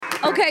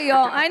Okay,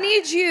 y'all, I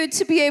need you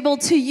to be able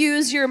to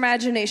use your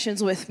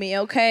imaginations with me,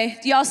 okay?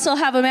 Do y'all still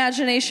have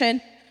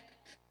imagination?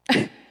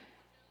 Who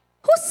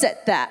said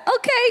that?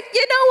 Okay,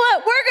 you know what?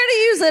 We're gonna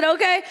use it,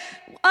 okay?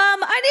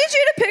 I need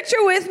you to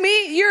picture with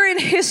me, you're in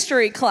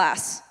history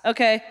class,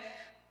 okay?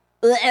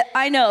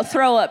 I know,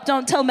 throw up.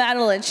 Don't tell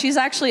Madeline. She's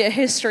actually a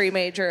history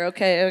major,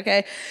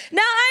 okay?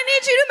 Now, I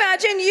need you to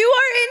imagine you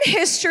are in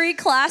history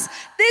class.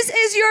 This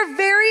is your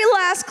very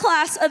last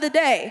class of the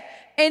day,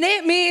 and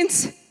it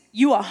means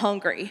you are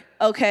hungry,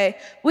 okay?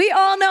 We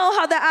all know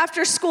how the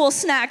after-school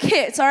snack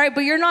hits, all right?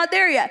 But you're not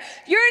there yet.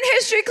 You're in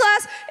history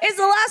class. It's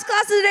the last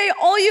class of the day.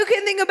 All you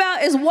can think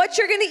about is what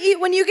you're going to eat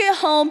when you get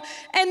home,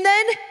 and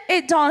then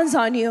it dawns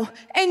on you,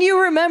 and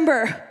you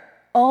remember,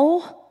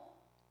 oh,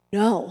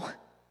 no.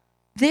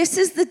 This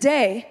is the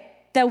day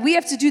that we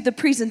have to do the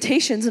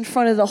presentations in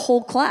front of the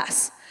whole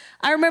class.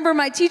 I remember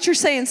my teacher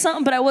saying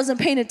something, but I wasn't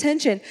paying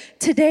attention.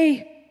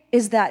 Today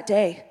is that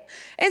day.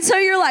 And so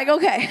you're like,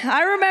 okay,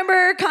 I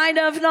remember kind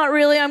of, not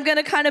really. I'm going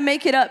to kind of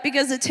make it up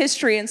because it's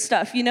history and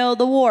stuff. You know,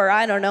 the war,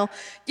 I don't know.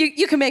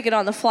 You can make it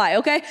on the fly,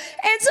 okay?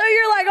 And so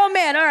you're like, oh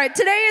man, all right,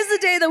 today is the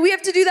day that we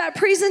have to do that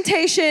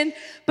presentation,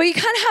 but you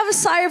kind of have a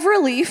sigh of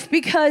relief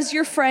because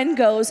your friend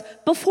goes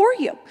before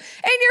you.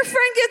 And your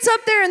friend gets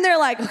up there and they're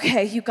like,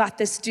 okay, you got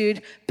this,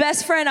 dude.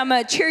 Best friend, I'm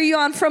going to cheer you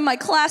on from my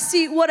class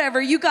seat,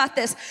 whatever, you got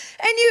this.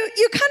 And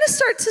you kind of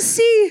start to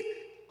see,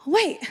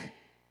 wait,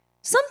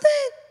 something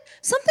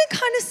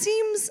kind of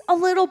seems a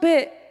little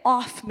bit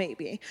off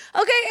maybe,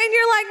 okay? And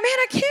you're like, man,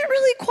 I can't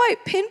really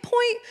quite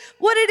pinpoint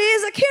what it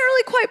is. I can't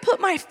really quite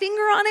put my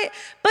finger on it,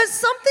 but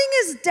something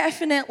is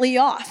definitely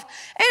off.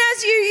 And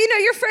as you know,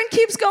 your friend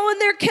keeps going,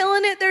 they're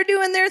killing it, they're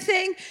doing their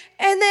thing,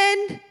 and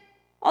then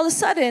all of a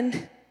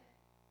sudden,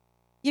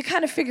 you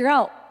kind of figure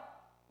out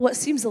what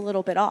seems a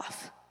little bit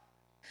off.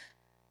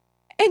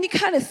 And you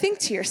kind of think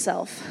to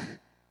yourself,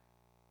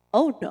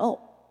 oh no.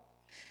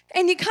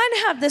 And you kind of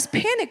have this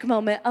panic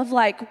moment of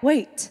like,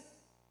 wait,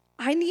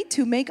 I need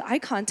to make eye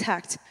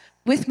contact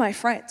with my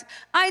friend.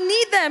 I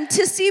need them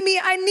to see me.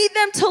 I need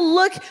them to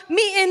look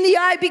me in the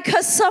eye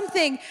because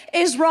something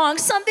is wrong.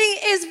 Something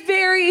is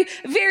very,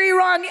 very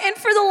wrong. And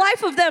for the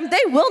life of them,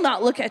 they will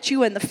not look at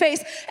you in the face.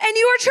 And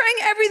you are trying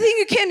everything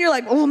you can. You're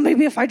like, oh,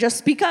 maybe if I just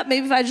speak up,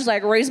 maybe if I just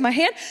like raise my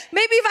hand,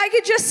 maybe if I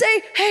could just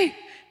say,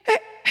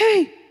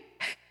 hey,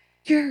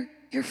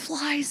 your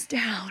fly's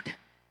down.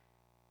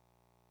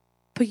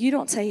 But you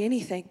don't say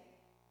anything.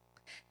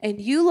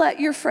 And you let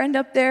your friend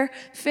up there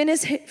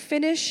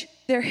finish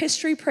their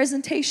history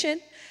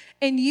presentation,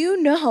 and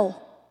you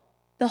know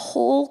the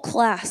whole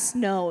class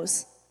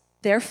knows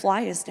their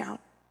fly is down.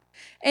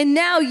 And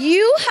now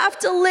you have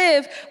to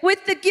live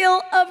with the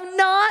guilt of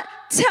not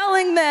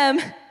telling them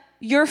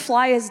your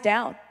fly is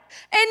down.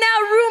 And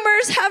now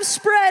rumors have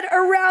spread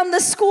around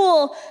the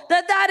school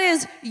that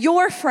is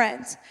your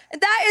friend.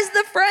 That is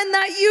the friend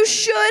that you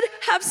should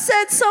have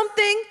said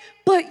something,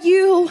 but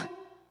you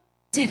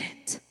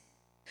didn't.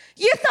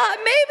 You thought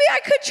maybe I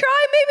could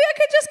try, maybe I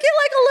could just get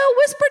like a little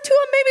whisper to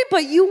him, maybe,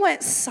 but you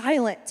went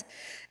silent.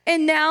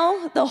 And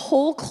now the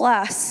whole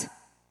class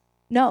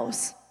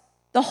knows.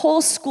 The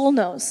whole school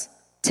knows.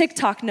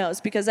 TikTok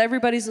knows because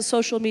everybody's a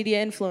social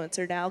media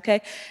influencer now,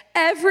 okay?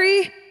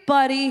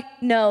 Everybody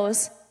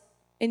knows.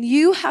 And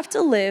you have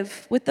to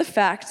live with the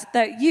fact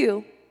that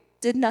you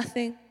did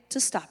nothing to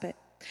stop it.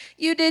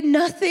 You did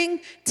nothing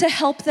to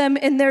help them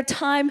in their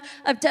time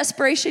of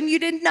desperation. You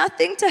did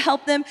nothing to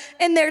help them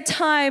in their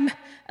time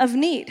of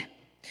need.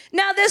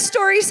 Now, this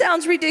story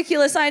sounds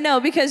ridiculous, I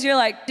know, because you're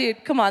like,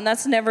 dude, come on,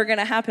 that's never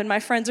gonna happen. My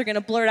friends are gonna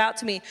blurt out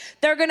to me.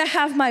 They're gonna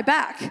have my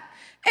back. And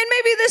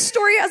maybe this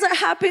story hasn't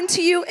happened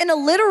to you in a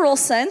literal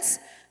sense,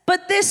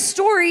 but this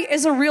story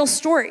is a real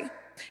story.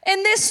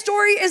 And this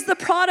story is the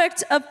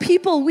product of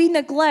people we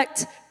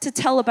neglect to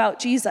tell about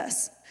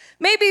Jesus.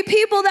 Maybe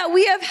people that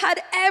we have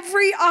had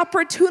every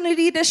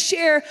opportunity to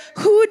share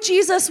who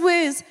Jesus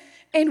was,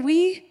 and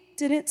we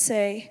didn't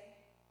say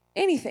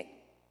anything.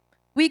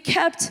 We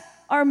kept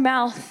our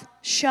mouth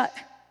shut.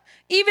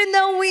 Even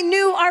though we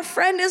knew our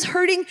friend is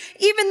hurting,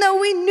 even though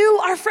we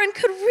knew our friend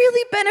could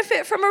really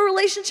benefit from a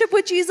relationship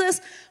with Jesus,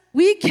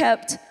 we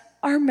kept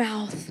our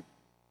mouth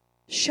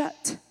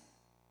shut.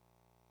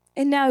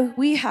 And now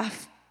we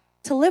have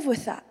to live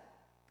with that.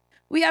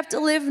 We have to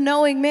live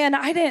knowing, man,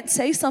 I didn't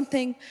say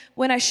something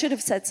when I should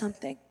have said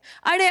something.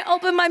 I didn't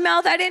open my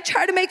mouth. I didn't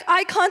try to make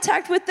eye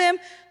contact with them.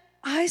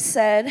 I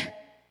said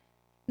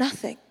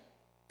nothing.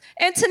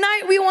 And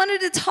tonight we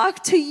wanted to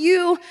talk to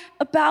you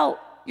about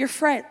your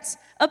friends,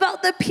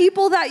 about the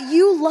people that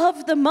you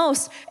love the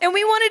most. And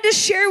we wanted to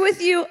share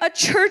with you a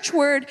church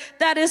word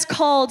that is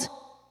called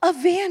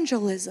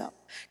evangelism.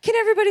 Can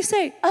everybody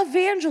say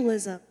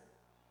evangelism?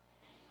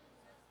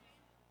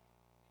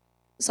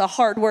 It's a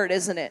hard word,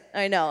 isn't it?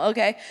 I know,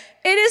 okay?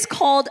 It is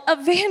called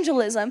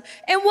evangelism.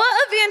 And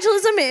what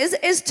evangelism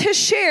is to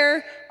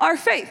share our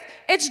faith.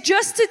 It's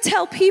just to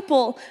tell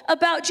people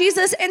about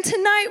Jesus. And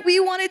tonight we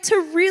wanted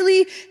to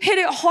really hit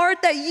it hard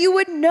that you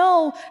would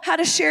know how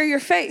to share your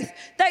faith,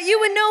 that you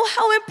would know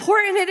how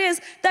important it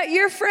is that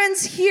your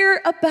friends hear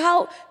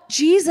about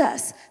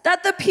Jesus,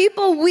 that the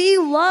people we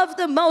love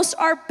the most,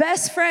 our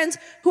best friends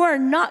who are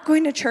not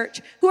going to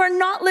church, who are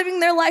not living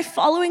their life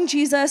following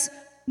Jesus,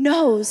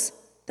 knows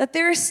that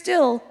there is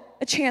still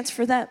a chance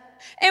for them.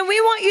 And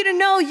we want you to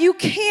know you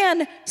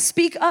can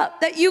speak up,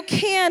 that you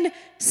can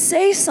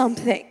say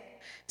something.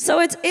 So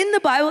it's in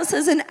the Bible, it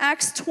says in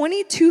Acts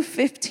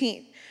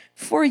 22:15,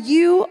 for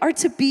you are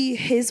to be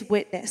his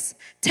witness,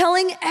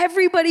 telling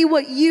everybody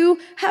what you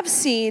have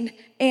seen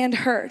and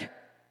heard.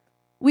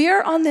 We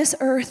are on this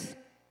earth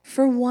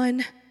for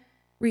one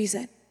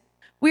reason.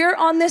 We are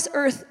on this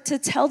earth to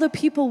tell the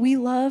people we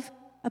love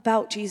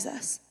about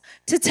Jesus,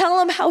 to tell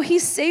them how he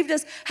saved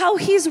us, how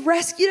he's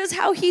rescued us,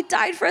 how he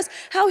died for us,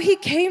 how he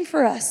came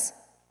for us.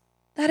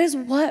 That is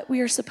what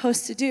we are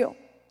supposed to do.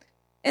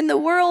 In the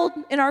world,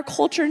 in our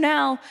culture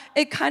now,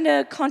 it kind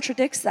of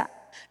contradicts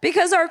that.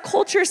 Because our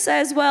culture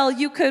says, well,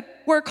 you could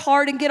work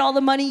hard and get all the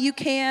money you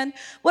can.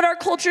 What our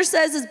culture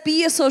says is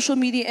be a social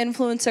media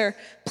influencer,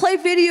 play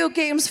video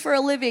games for a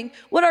living.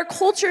 What our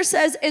culture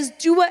says is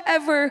do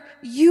whatever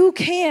you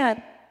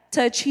can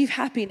to achieve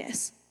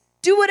happiness.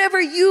 Do whatever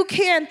you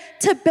can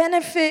to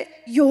benefit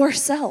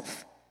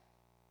yourself.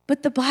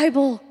 But the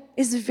Bible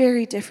is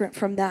very different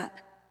from that.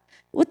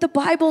 What the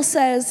Bible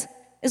says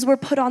is we're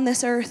put on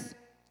this earth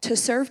to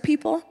serve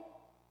people.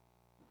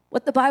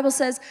 What the Bible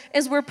says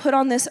is we're put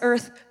on this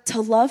earth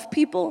to love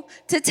people,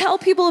 to tell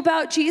people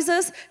about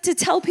Jesus, to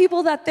tell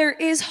people that there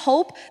is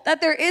hope, that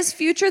there is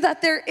future,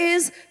 that there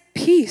is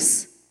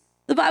peace.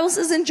 The Bible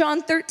says in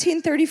John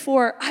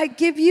 13:34, I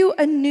give you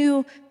a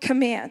new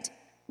command.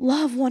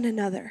 Love one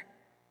another.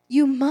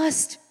 You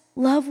must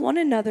love one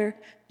another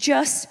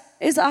just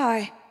as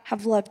I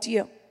have loved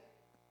you.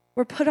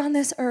 We're put on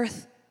this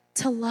earth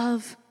to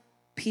love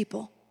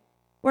people.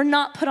 We're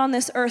not put on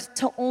this earth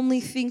to only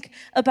think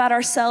about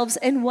ourselves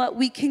and what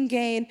we can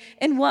gain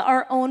and what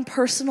our own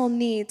personal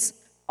needs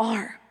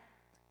are.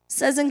 It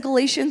says in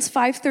Galatians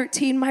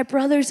 5:13, my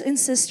brothers and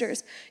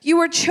sisters, you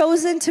were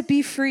chosen to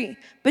be free,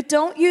 but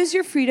don't use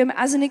your freedom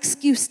as an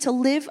excuse to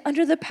live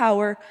under the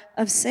power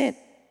of sin.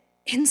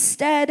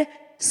 Instead,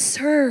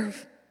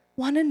 serve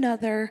one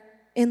another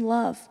in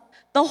love.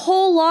 The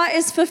whole law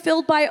is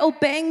fulfilled by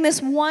obeying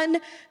this one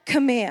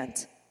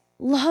command.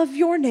 Love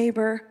your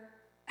neighbor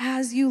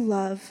as you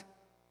love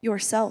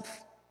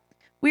yourself.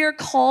 We are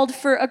called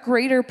for a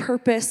greater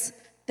purpose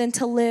than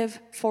to live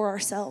for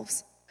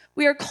ourselves.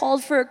 We are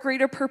called for a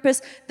greater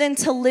purpose than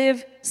to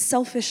live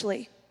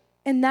selfishly.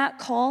 And that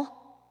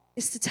call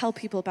is to tell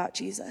people about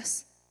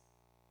Jesus.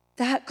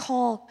 That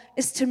call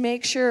is to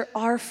make sure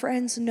our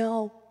friends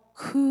know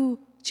who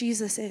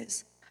Jesus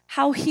is,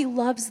 how he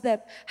loves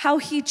them, how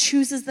he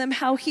chooses them,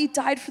 how he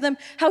died for them,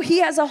 how he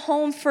has a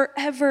home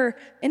forever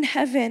in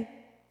heaven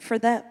for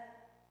them.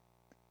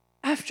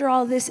 After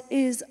all, this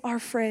is our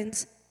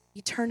friends'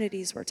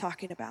 eternities we're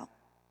talking about.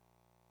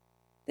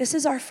 This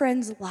is our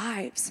friends'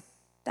 lives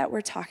that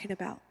we're talking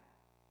about.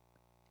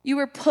 You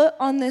were put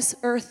on this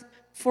earth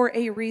for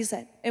a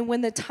reason. And when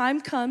the time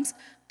comes,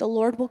 the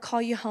Lord will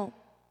call you home.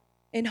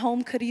 And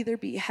home could either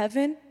be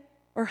heaven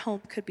or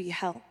home could be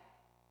hell.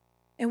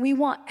 And we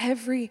want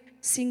every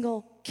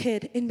single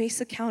kid in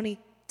Mesa County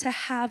to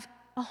have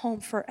a home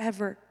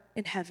forever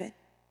in heaven.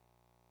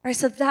 All right,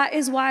 so that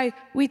is why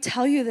we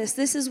tell you this.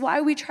 This is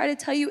why we try to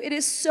tell you it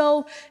is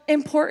so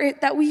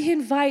important that we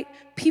invite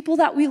people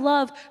that we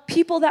love,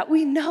 people that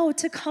we know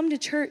to come to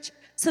church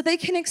so they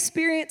can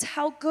experience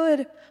how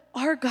good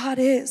our God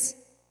is.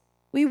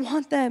 We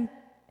want them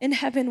in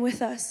heaven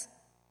with us.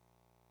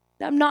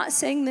 I'm not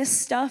saying this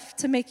stuff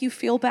to make you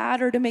feel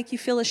bad or to make you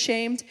feel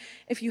ashamed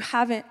if you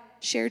haven't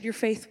shared your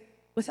faith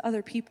with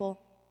other people,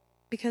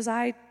 because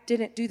I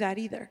didn't do that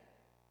either,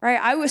 right?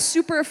 I was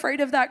super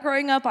afraid of that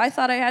growing up. I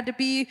thought I had to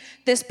be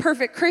this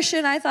perfect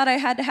Christian. I thought I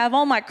had to have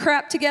all my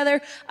crap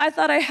together. I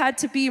thought I had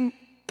to be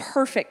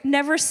perfect,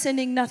 never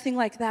sinning, nothing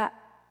like that.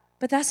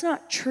 But that's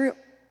not true.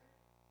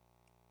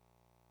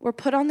 We're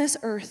put on this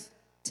earth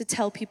to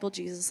tell people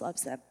Jesus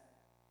loves them.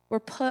 We're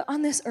put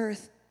on this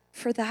earth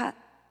for that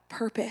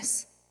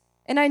purpose.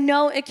 And I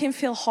know it can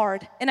feel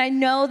hard, and I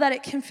know that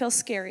it can feel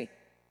scary,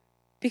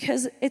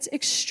 because it's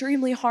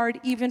extremely hard,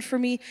 even for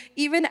me,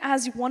 even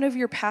as one of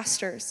your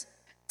pastors,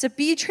 to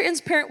be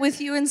transparent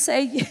with you and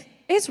say,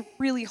 it's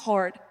really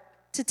hard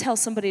to tell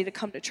somebody to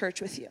come to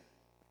church with you,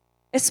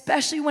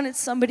 especially when it's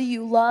somebody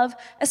you love,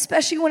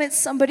 especially when it's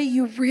somebody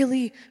you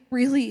really,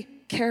 really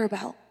care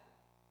about.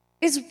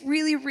 It's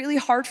really, really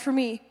hard for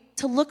me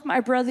to look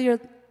my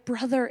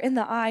brother in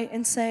the eye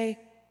and say,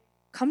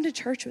 come to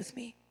church with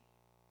me.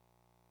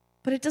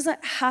 But it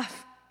doesn't have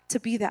to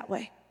be that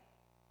way,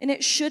 and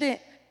it shouldn't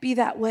be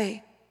that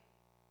way.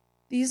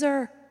 These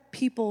are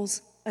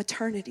people's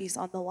eternities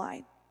on the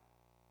line.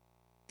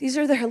 These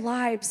are their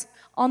lives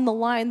on the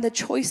line, the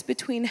choice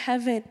between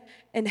heaven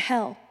and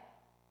hell.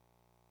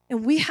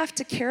 And we have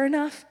to care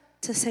enough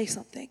to say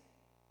something.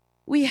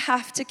 We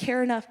have to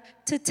care enough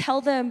to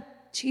tell them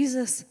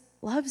Jesus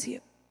loves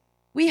you.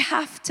 We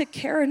have to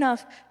care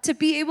enough to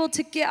be able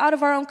to get out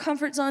of our own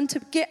comfort zone, to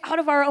get out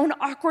of our own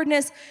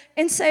awkwardness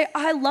and say,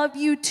 I love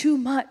you too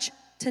much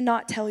to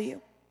not tell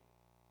you.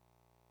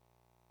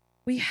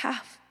 We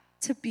have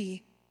to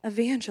be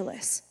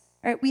evangelists,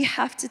 right? We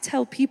have to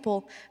tell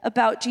people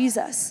about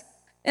Jesus.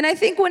 And I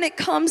think when it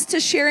comes to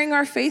sharing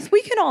our faith,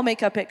 we can all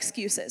make up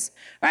excuses,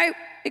 right?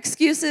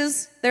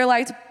 Excuses, they're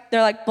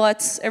like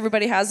butts.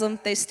 Everybody has them.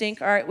 They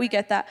stink. All right, we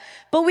get that.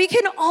 But we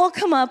can all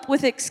come up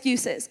with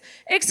excuses.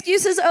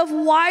 Excuses of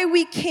why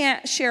we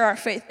can't share our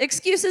faith.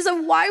 Excuses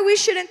of why we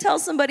shouldn't tell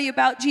somebody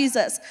about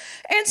Jesus.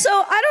 And so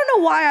I don't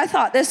know why I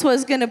thought this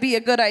was going to be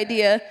a good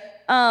idea.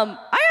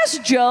 I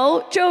asked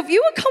Joe, if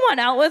you would come on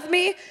out with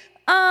me.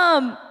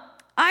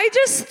 I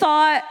just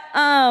thought,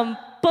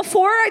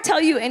 before I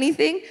tell you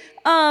anything,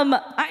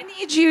 I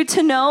need you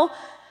to know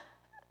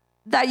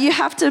that you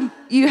have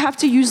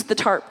to use the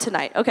tarp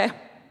tonight, okay?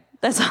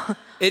 That's all.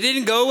 It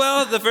didn't go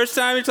well the first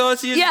time you told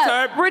us to use the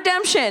tarp? Yeah,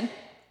 redemption.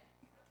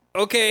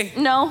 Okay.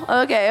 No?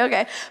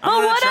 Okay. But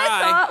what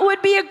I thought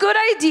would be a good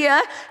idea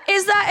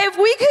is that if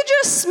we could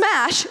just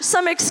smash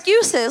some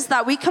excuses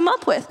that we come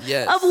up with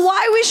of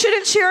why we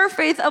shouldn't share our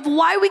faith, of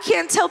why we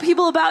can't tell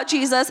people about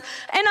Jesus.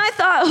 And I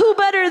thought, who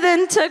better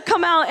than to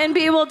come out and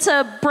be able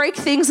to break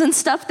things and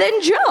stuff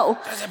than Joe?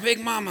 That's a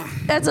big mama.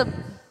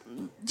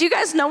 Do you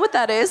guys know what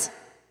that is?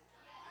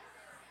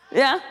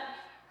 Yeah?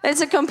 It's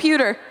a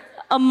computer.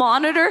 A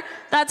monitor,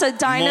 that's a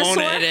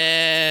dinosaur.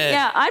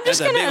 Yeah, That's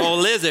a big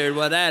old lizard,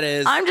 what that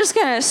is. I'm just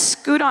gonna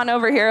scoot on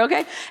over here, okay?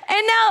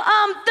 And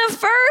now, the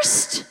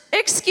first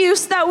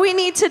excuse that we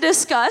need to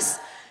discuss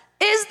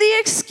is the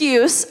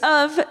excuse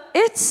of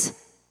it's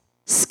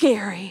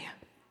scary.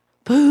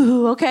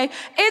 Boo, okay?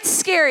 It's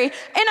scary. And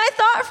I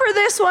thought for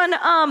this one,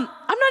 I'm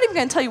not even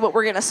gonna tell you what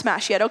we're gonna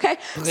smash yet, okay?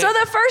 So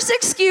the first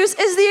excuse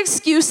is the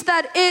excuse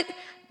that it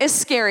is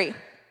scary.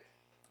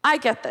 I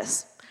get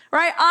this.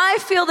 Right? I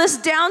feel this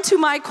down to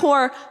my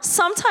core.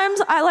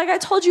 Sometimes, like I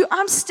told you,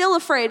 I'm still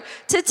afraid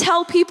to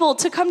tell people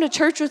to come to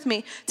church with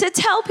me, to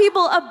tell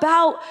people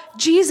about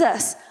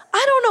Jesus.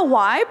 I don't know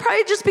why,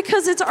 probably just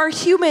because it's our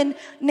human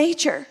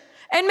nature.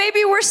 And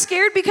maybe we're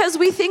scared because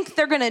we think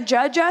they're gonna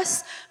judge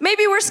us.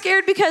 Maybe we're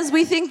scared because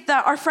we think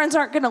that our friends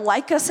aren't gonna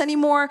like us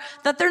anymore,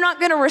 that they're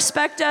not gonna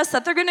respect us,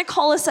 that they're gonna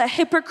call us a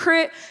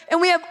hypocrite. And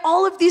we have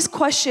all of these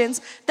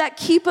questions that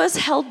keep us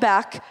held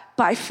back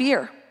by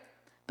fear.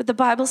 But the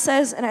Bible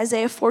says in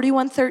Isaiah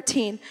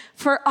 41:13,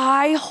 for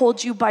I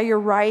hold you by your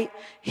right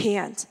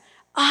hand.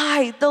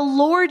 I, the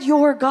Lord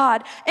your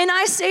God. And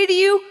I say to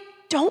you,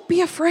 don't be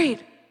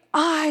afraid.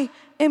 I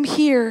am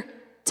here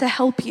to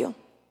help you.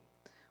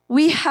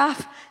 We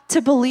have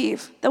to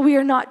believe that we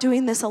are not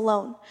doing this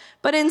alone.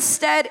 But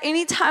instead,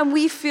 anytime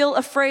we feel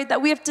afraid that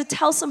we have to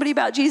tell somebody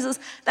about Jesus,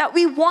 that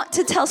we want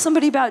to tell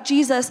somebody about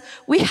Jesus,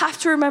 we have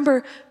to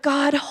remember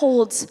God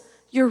holds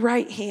your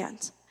right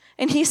hand.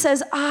 And he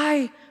says,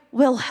 I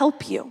will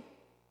help you.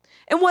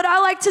 And what I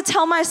like to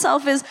tell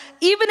myself is,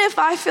 even if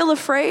I feel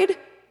afraid,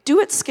 do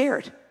it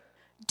scared.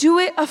 Do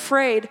it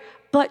afraid,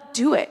 but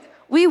do it.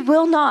 We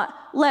will not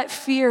let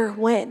fear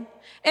win.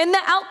 And the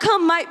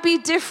outcome might be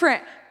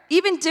different,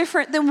 even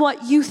different than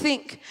what you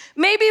think.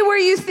 Maybe where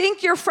you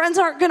think your friends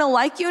aren't gonna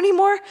like you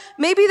anymore,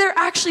 maybe they're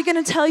actually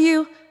gonna tell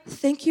you,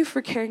 thank you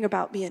for caring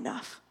about me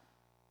enough.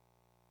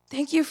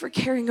 Thank you for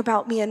caring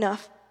about me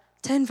enough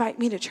to invite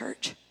me to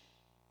church.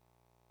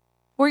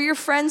 Where your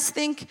friends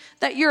think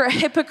that you're a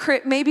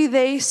hypocrite, maybe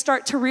they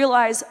start to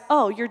realize,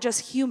 oh, you're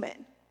just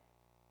human.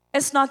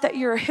 It's not that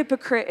you're a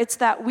hypocrite, it's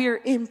that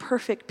we're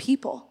imperfect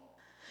people.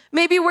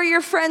 Maybe where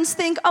your friends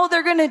think, oh,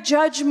 they're gonna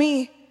judge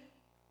me.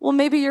 Well,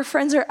 maybe your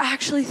friends are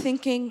actually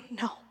thinking,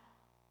 no,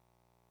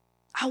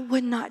 I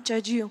would not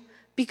judge you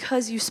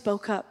because you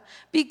spoke up,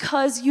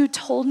 because you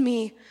told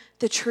me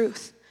the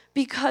truth,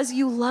 because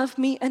you love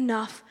me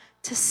enough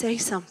to say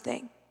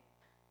something.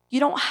 You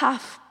don't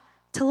have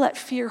to let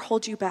fear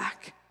hold you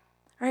back.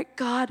 All right?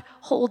 God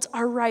holds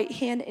our right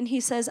hand and he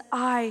says,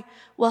 I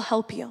will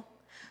help you.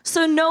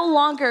 So no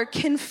longer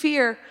can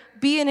fear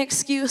be an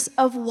excuse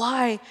of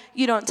why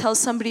you don't tell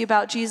somebody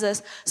about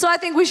Jesus. So I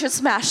think we should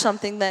smash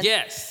something then.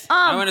 Yes,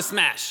 I want to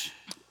smash.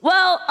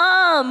 Well,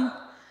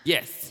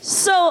 yes.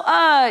 So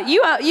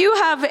you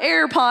have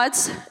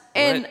AirPods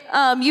and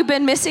you've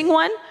been missing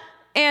one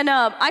and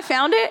I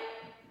found it.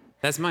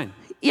 That's mine.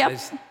 Yep.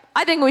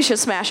 I think we should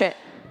smash it.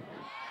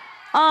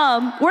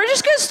 We're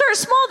just gonna start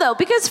small though,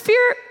 because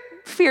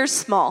fear's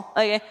small.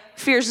 Okay,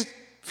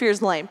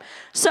 fear's lame.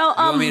 So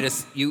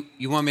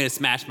you want me to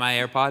smash my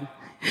AirPod?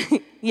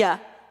 Yeah,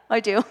 I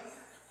do.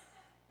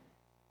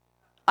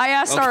 I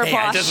asked our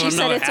boss. She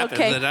said it's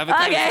okay.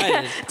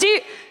 Okay. Do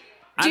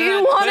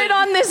you want it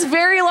on this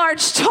very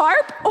large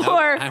tarp, or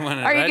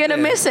are you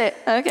gonna miss it?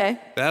 Okay.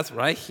 That's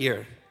right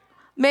here.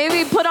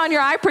 Maybe put on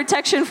your eye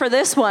protection for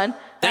this one.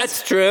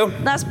 That's true.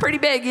 That's pretty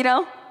big, you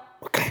know.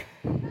 Okay.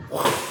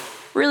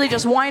 Really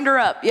just wind her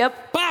up.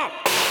 Yep. Bow!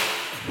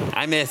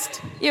 I missed.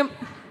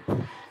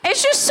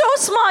 It's just so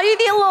small. You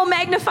need a little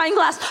magnifying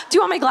glass. Do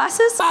you want my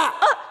glasses?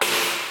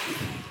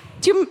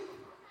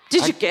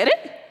 Did you get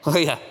it? Oh,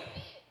 yeah.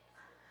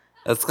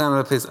 That's kind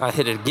of the place I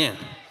hit it again.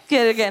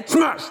 Get it again.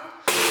 Smash!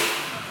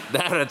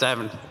 That's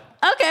happened.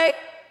 Okay.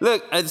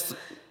 Look, it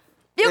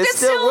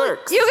still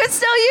works. You can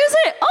still use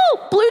it.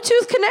 Oh,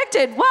 Bluetooth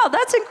connected. Wow,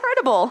 that's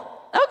incredible.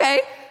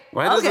 Okay.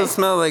 Why does it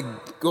smell like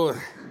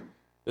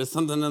there's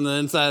something on the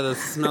inside that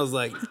smells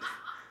like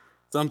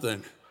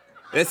something?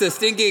 It's a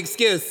stinky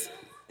excuse.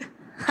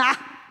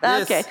 Ha.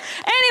 Yes. Okay.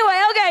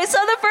 Anyway, okay, so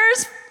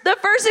the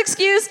first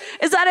excuse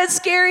is that it's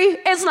scary.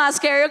 It's not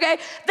scary, okay?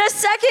 The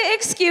second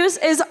excuse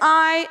is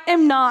I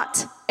am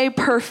not a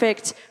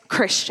perfect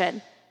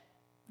Christian.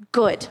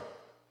 Good.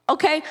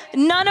 Okay?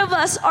 None of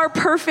us are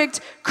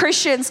perfect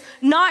Christians.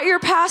 Not your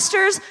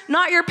pastors,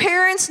 not your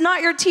parents,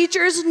 not your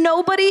teachers.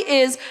 Nobody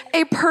is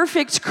a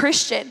perfect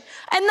Christian.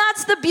 And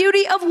that's the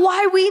beauty of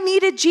why we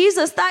needed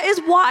Jesus. That is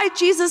why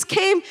Jesus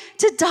came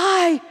to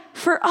die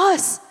for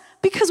us,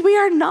 because we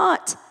are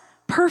not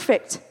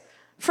perfect.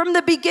 From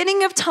the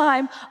beginning of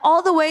time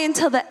all the way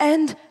until the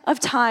end of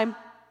time,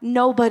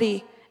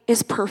 nobody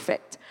is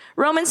perfect.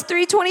 Romans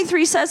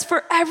 3:23 says,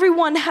 for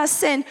everyone has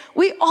sinned.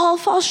 We all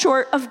fall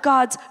short of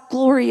God's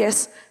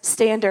glorious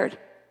standard.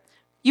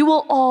 You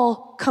will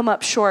all come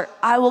up short.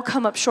 I will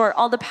come up short.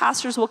 All the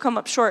pastors will come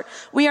up short.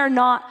 We are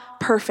not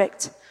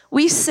perfect.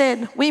 We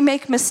sin. We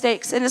make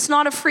mistakes. And it's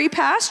not a free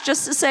pass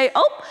just to say,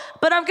 oh,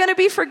 but I'm going to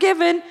be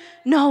forgiven.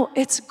 No,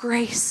 it's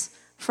grace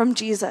from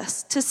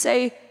Jesus to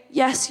say,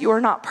 yes, you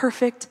are not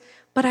perfect,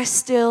 but I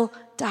still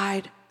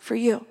died for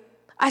you.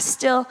 I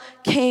still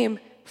came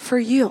for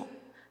you.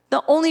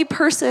 The only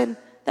person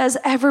that has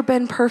ever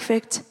been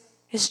perfect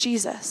is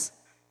Jesus.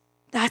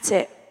 That's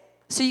it.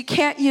 So you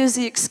can't use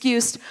the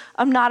excuse,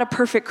 I'm not a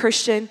perfect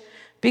Christian,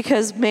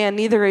 because, man,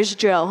 neither is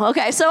Joe.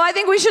 Okay, so I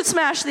think we should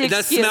smash the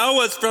excuse. The smell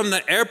was from the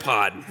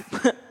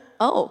AirPod.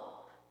 Oh.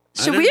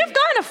 Should we have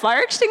gotten a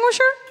fire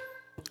extinguisher?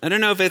 I don't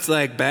know if it's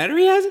like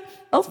battery has it.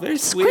 Oh, it's a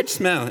very weird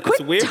smell. It's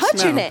a weird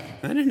touching smell. it.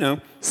 I don't know.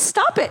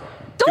 Stop it.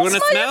 Don't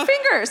smell your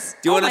fingers.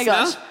 Do you want to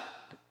smell? Gosh.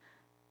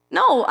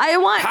 No, I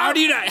want. How do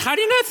you not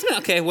smell?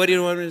 Okay, what do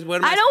you want? I don't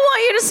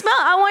want you to smell.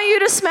 I want you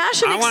to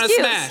smash an excuse. I want to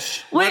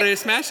smash. Wait, what are you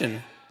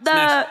smashing?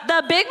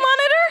 The big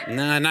monitor?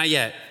 No, not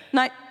yet.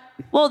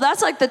 Well,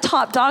 that's like the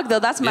top dog though.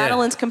 That's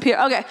Madeline's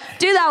computer. Okay,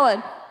 do that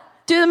one.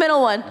 Do the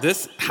middle one.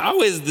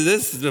 How is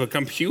this a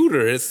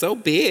computer? It's so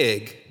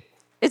big.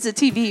 It's a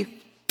TV.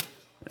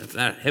 It's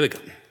not. Here we go.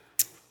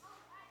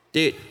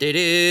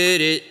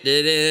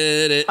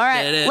 All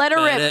right, let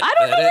her rip. I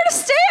don't know where to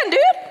stand, dude.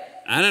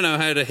 I don't know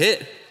how to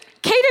hit.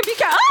 Katie, be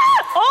careful.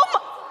 Ah! Oh my.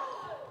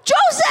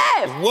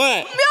 Joseph!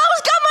 What? You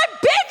almost got my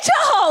big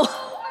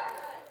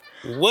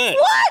toe! What?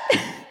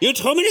 What? You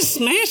told me to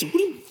smash it.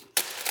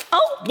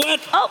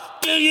 What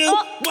do you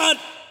want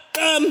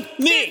from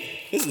me?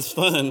 This is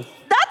fun.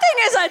 That thing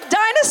is a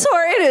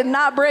dinosaur. It did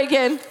not break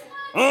in.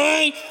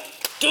 I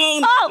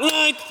don't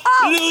like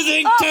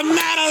losing to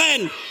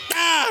Madeline.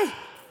 Ah!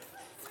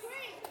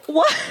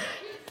 What?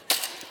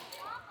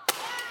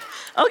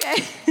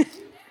 Okay.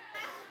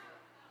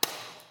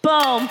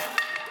 Boom.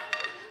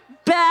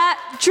 Bat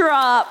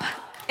drop.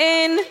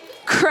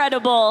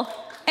 Incredible.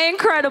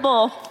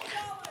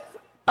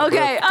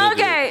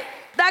 Okay.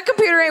 That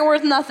computer ain't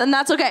worth nothing.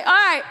 That's okay. All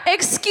right.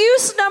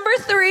 Excuse number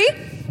 3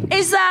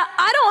 is that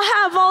I don't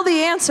have all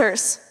the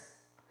answers.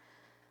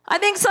 I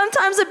think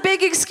sometimes a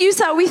big excuse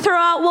that we throw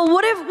out, well,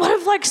 what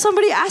if like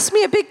somebody asked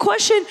me a big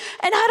question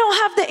and I don't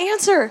have the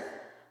answer?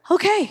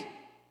 Okay.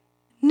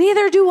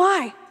 Neither do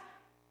I.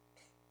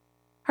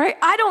 Right?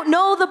 I don't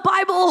know the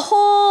Bible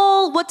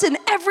whole, what's in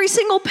every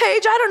single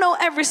page. I don't know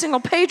every single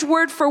page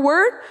word for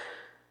word.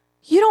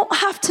 You don't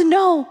have to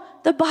know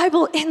the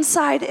Bible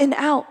inside and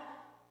out.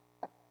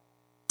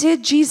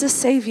 Did Jesus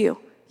save you?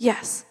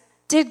 Yes.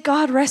 Did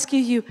God rescue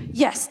you?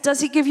 Yes. Does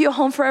he give you a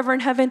home forever in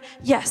heaven?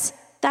 Yes.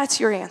 That's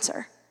your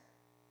answer.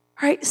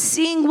 Right?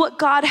 Seeing what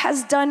God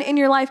has done in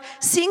your life,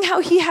 seeing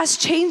how he has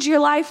changed your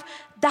life,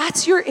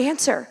 that's your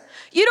answer.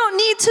 You don't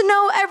need to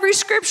know every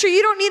scripture.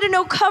 You don't need to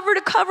know cover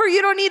to cover.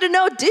 You don't need to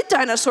know, did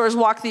dinosaurs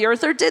walk the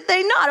earth or did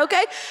they not,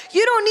 okay?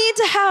 You don't need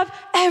to have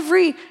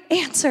every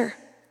answer.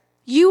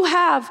 You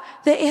have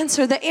the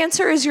answer. The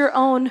answer is your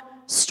own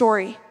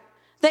story.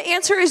 The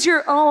answer is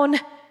your own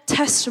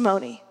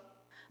testimony.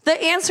 The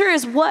answer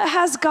is what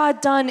has God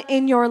done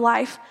in your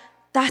life?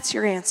 That's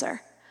your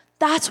answer.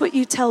 That's what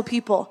you tell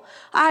people.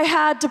 I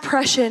had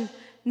depression,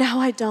 now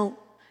I don't.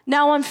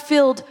 Now I'm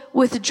filled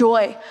with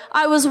joy.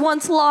 I was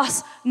once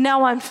lost,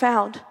 now I'm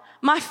found.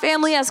 My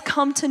family has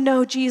come to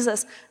know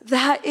Jesus.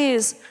 That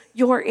is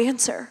your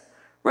answer.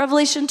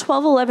 Revelation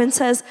 12:11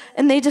 says,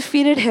 and they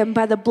defeated him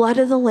by the blood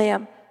of the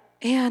Lamb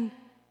and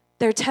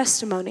their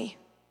testimony.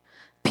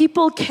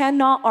 People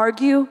cannot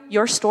argue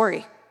your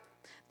story.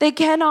 They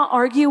cannot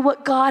argue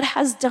what God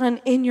has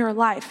done in your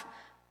life.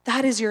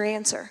 That is your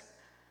answer.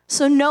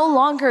 So no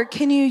longer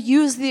can you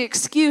use the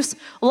excuse,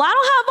 well, I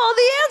don't have all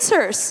the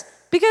answers,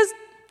 because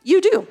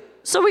you do.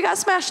 So we got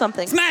to smash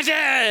something. Smash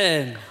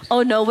it!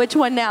 Oh no, which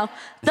one now?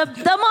 The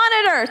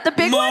monitor, the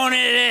big one?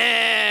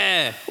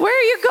 Monitor! Where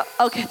are you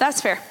go? Okay,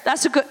 that's fair.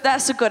 That's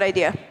a good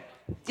idea.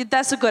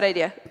 That's a good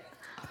idea.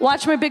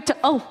 Watch my big toe.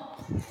 Oh,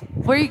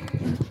 where you?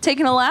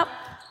 Taking a lap?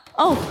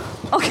 Oh,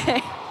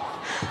 okay.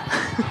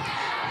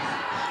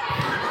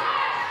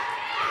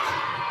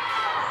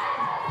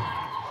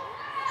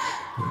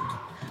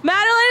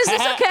 Madeline, is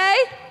this okay?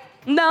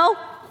 No?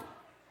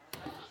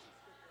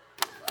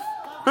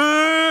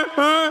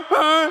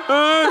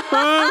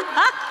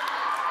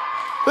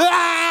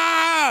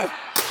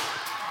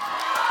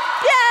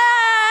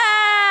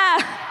 Yeah!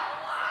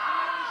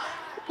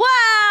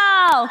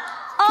 Wow!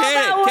 All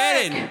that work.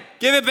 Kaden,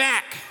 give it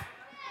back.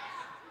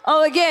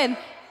 Oh, again.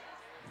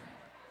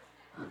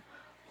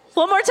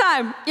 One more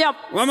time. Yep.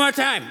 One more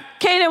time.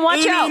 Kaden,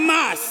 watch Uno out.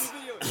 mas.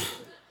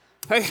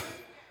 Hey,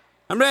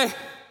 I'm ready.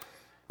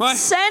 One,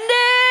 Send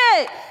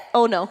it!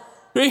 Oh, no.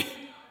 3,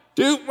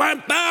 2,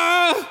 1,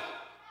 go!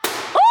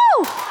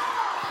 Ooh!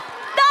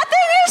 That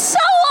thing is so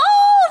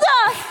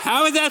old!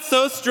 How is that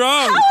so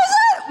strong? How is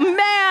it?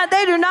 Man,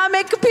 they do not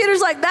make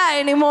computers like that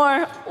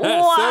anymore.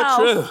 That's wow.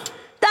 so true.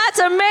 That's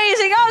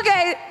amazing.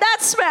 Okay,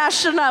 that's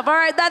smashed enough. All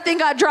right, that thing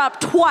got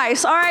dropped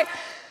twice. All right.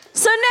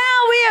 So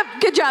now we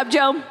have, good job,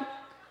 Joe.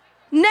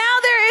 Now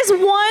there is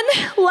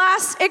one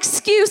last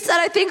excuse that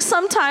I think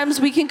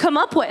sometimes we can come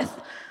up with.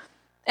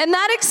 And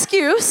that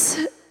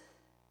excuse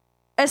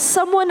is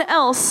someone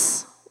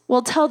else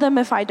will tell them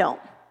if I don't.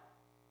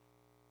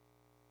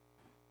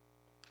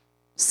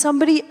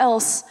 Somebody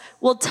else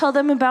will tell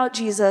them about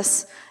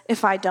Jesus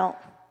if I don't.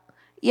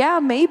 Yeah,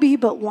 maybe,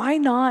 but why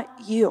not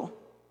you?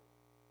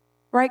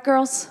 Right,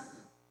 girls?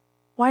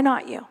 Why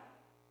not you?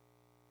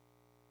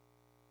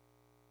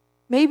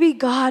 Maybe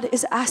God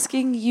is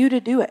asking you to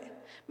do it.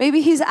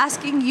 Maybe he's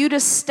asking you to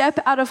step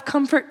out of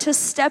comfort, to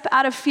step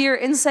out of fear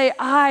and say,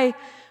 I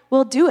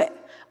will do it.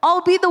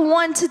 I'll be the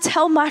one to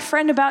tell my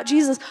friend about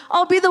Jesus.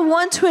 I'll be the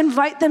one to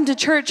invite them to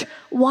church.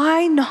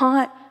 Why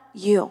not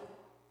you?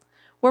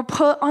 We're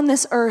put on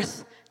this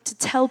earth to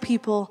tell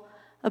people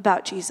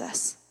about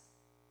Jesus.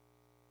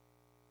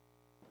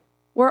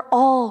 We're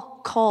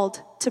all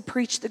called to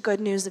preach the good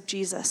news of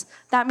Jesus.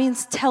 That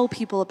means tell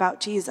people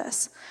about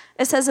Jesus.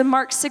 It says in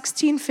Mark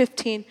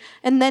 16:15,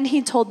 and then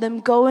he told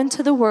them, go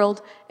into the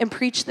world and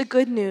preach the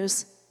good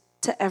news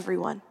to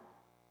everyone.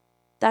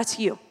 That's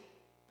you.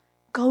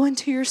 Go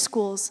into your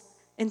schools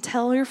and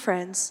tell your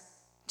friends,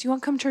 do you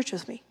want to come to church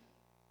with me?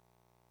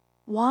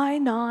 Why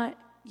not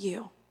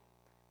you?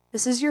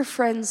 This is your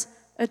friend's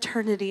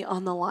eternity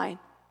on the line,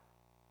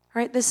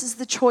 right? This is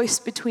the choice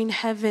between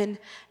heaven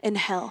and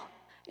hell.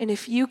 And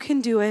if you can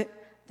do it,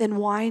 then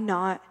why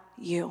not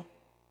you?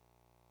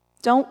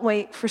 Don't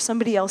wait for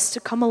somebody else to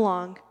come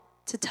along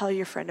to tell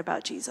your friend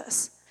about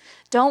Jesus.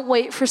 Don't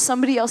wait for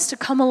somebody else to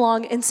come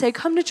along and say,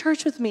 come to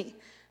church with me.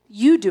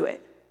 You do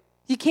it.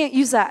 You can't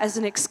use that as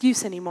an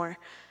excuse anymore.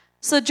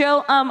 So,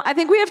 Joe, I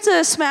think we have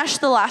to smash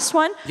the last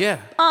one. Yeah.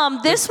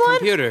 This one.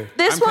 Computer.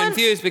 This I'm one.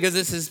 confused because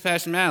this is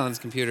Pastor Madeline's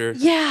computer.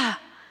 Yeah.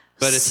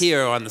 But it's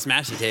here on the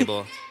smashy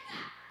table.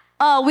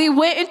 We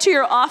went into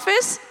your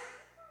office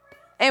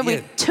and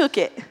we took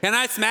it. Can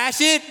I smash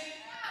it?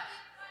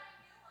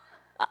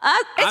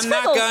 It's I'm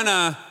not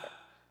gonna.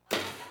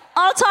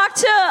 I'll talk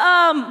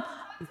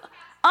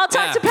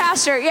to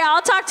Pastor. Yeah,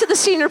 I'll talk to the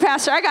senior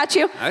pastor. I got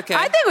you. Okay.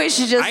 I think we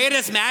should just. I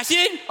gotta smash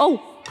it? Oh,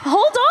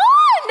 hold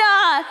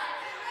on.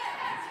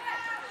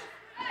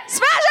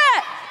 Smash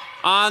it.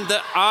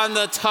 On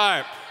the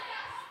tarp.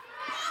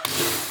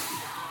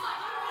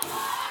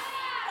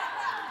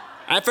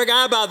 I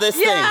forgot about this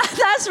thing. Yeah,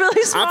 that's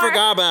really smart. I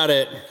forgot about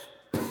it.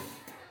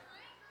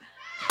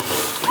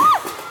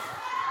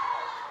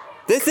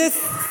 This is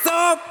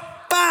so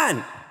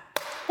fun.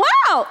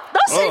 Wow,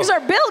 those things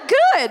are built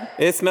good.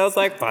 It smells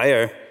like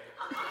fire.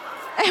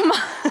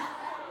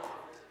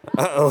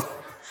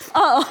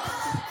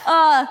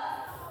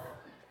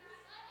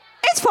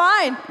 It's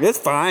fine. It's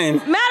fine.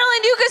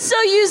 Madeline, you can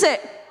still use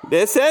it.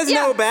 It says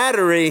no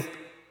battery.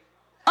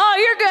 Oh,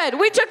 you're good.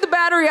 We took the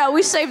battery out.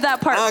 We saved that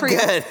part for you.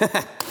 Good.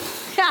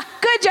 Yeah,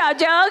 good job,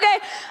 Joe.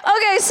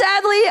 Okay,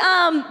 sadly,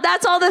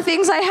 that's all the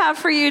things I have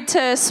for you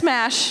to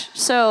smash.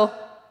 So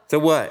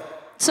what?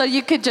 So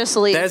you could just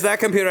leave. There's that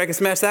computer. I can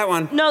smash that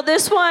one. No,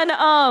 this one,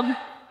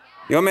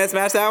 You want me to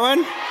smash that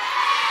one?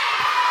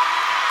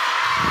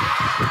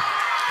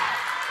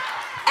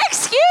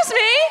 Excuse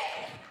me?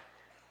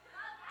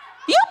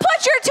 You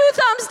put your 2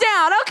 thumbs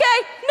down,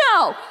 okay?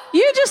 No,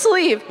 you just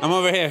leave. I'm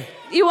over here.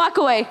 You walk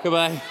away.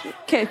 Goodbye.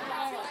 Okay. Do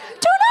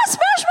not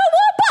smash my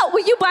whoop.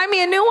 Will you buy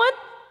me a new one?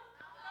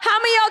 How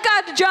many of y'all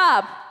got the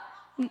job?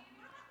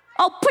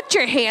 Oh, put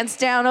your hands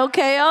down,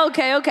 okay?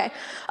 Okay,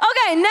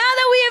 now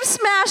that we have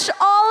smashed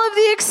all of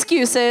the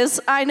excuses,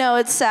 I know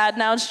it's sad,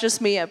 now it's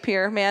just me up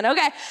here, man,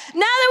 okay? Now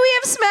that we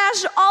have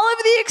smashed all of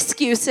the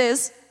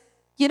excuses,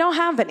 you don't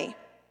have any,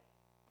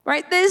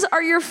 right? These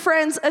are your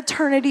friends'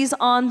 eternities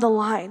on the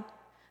line.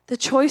 The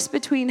choice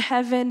between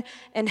heaven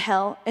and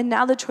hell, and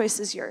now the choice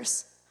is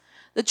yours.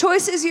 The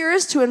choice is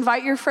yours to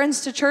invite your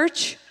friends to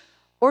church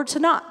or to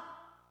not.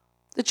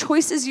 The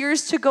choice is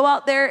yours to go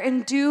out there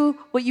and do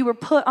what you were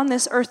put on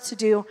this earth to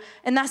do,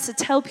 and that's to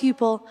tell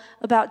people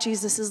about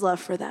Jesus' love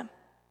for them.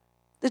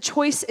 The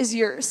choice is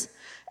yours.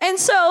 And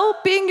so,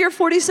 being your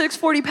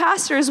 4640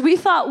 pastors, we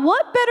thought,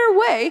 what better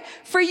way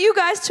for you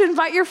guys to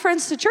invite your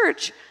friends to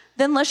church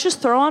than let's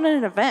just throw on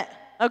an event.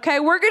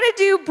 Okay, we're gonna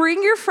do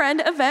Bring Your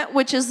Friend event,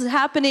 which is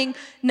happening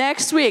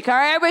next week. All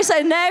right, everybody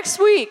say next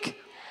week.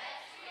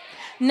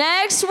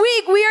 Next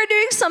week, we are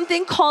doing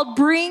something called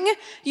Bring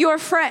Your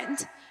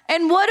Friend.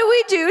 And what do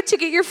we do to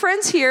get your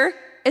friends here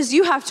is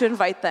you have to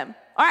invite them.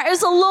 All right,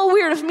 it's a little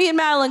weird if me and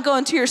Madeline go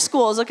into your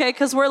schools, okay?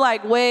 Because we're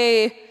like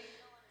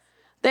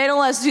they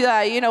don't let us do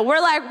that. We're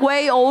like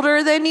way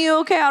older than you,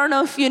 okay? I don't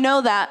know if you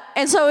know that.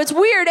 And so it's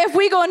weird if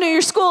we go into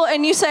your school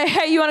and you say,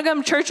 hey, you want to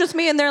come to church with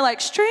me? And they're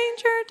like,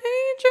 stranger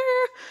danger.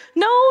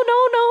 No,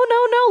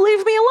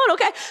 leave me alone,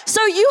 okay?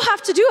 So you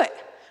have to do it,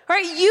 all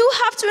right? You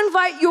have to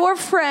invite your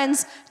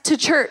friends to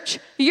church.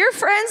 Your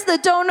friends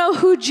that don't know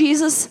who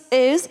Jesus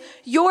is,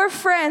 your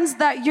friends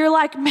that you're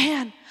like,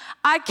 man,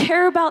 I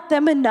care about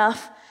them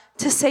enough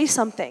to say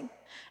something.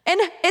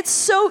 And it's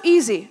so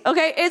easy,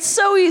 okay? It's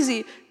so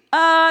easy.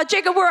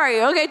 Jacob, where are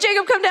you? Okay,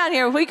 Jacob, come down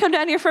here. Will you come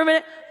down here for a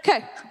minute?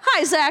 Okay.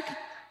 Hi, Zach.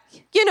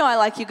 You know I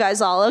like you guys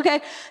all, okay?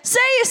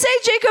 Say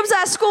Jacob's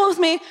at school with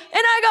me, and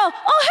I go,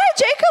 oh, hey,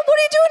 Jacob, what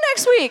are you doing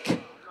next week? I'm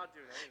not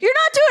doing anything. You're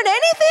not doing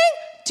anything?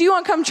 Do you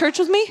want to come to church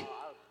with me?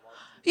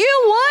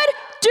 You would?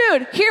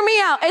 Dude, hear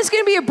me out. It's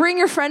going to be a Bring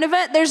Your Friend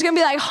event. There's going to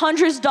be like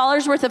hundreds of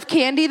dollars worth of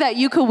candy that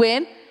you could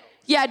win.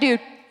 Yeah,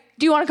 dude.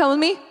 Do you want to come with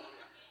me?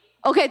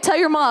 Okay, tell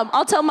your mom.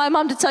 I'll tell my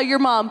mom to tell your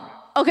mom.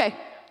 Okay,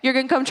 you're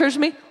going to come to church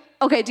with me?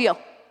 Okay, deal.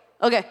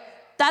 Okay,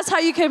 that's how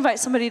you can invite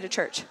somebody to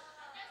church.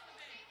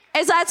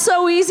 Is that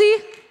so easy?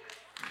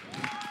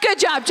 Good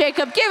job,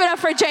 Jacob. Give it up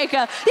for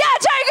Jacob. Yeah,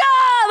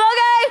 Jacob,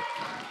 okay?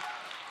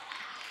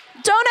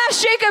 Don't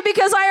ask Jacob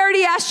because I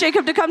already asked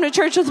Jacob to come to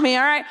church with me,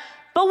 all right?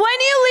 But when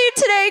you leave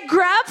today,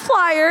 grab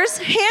flyers,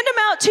 hand them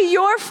out to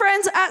your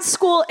friends at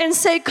school and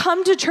say,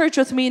 come to church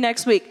with me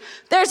next week.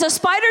 There's a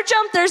spider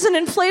jump. There's an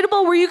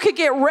inflatable where you could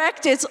get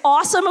wrecked. It's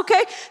awesome,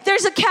 okay?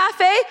 There's a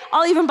cafe.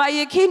 I'll even buy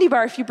you a candy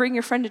bar if you bring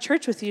your friend to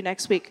church with you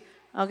next week.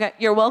 Okay,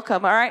 you're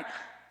welcome, all right?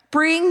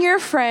 Bring your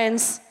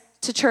friends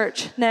to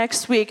church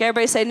next week.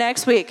 Everybody say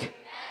next week.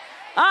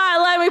 All right,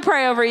 let me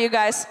pray over you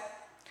guys.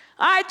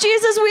 All right,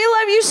 Jesus, we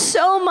love you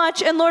so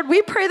much. And Lord,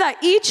 we pray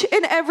that each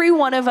and every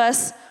one of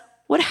us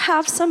would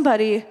have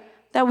somebody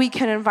that we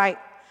can invite.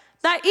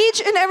 That each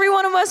and every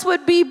one of us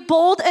would be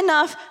bold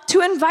enough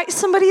to invite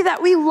somebody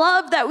that we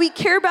love, that we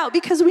care about,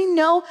 because we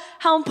know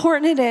how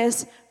important it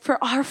is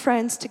for our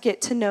friends to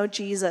get to know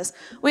Jesus.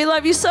 We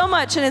love you so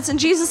much, and it's in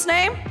Jesus'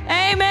 name,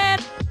 amen.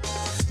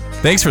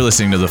 Thanks for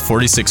listening to the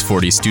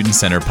 4640 Student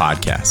Center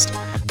podcast.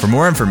 For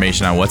more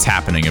information on what's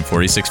happening in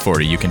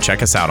 4640, you can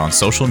check us out on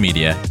social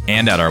media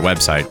and at our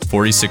website,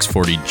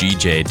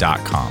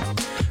 4640gj.com.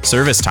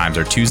 Service times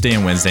are Tuesday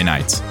and Wednesday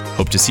nights.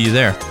 Hope to see you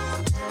there.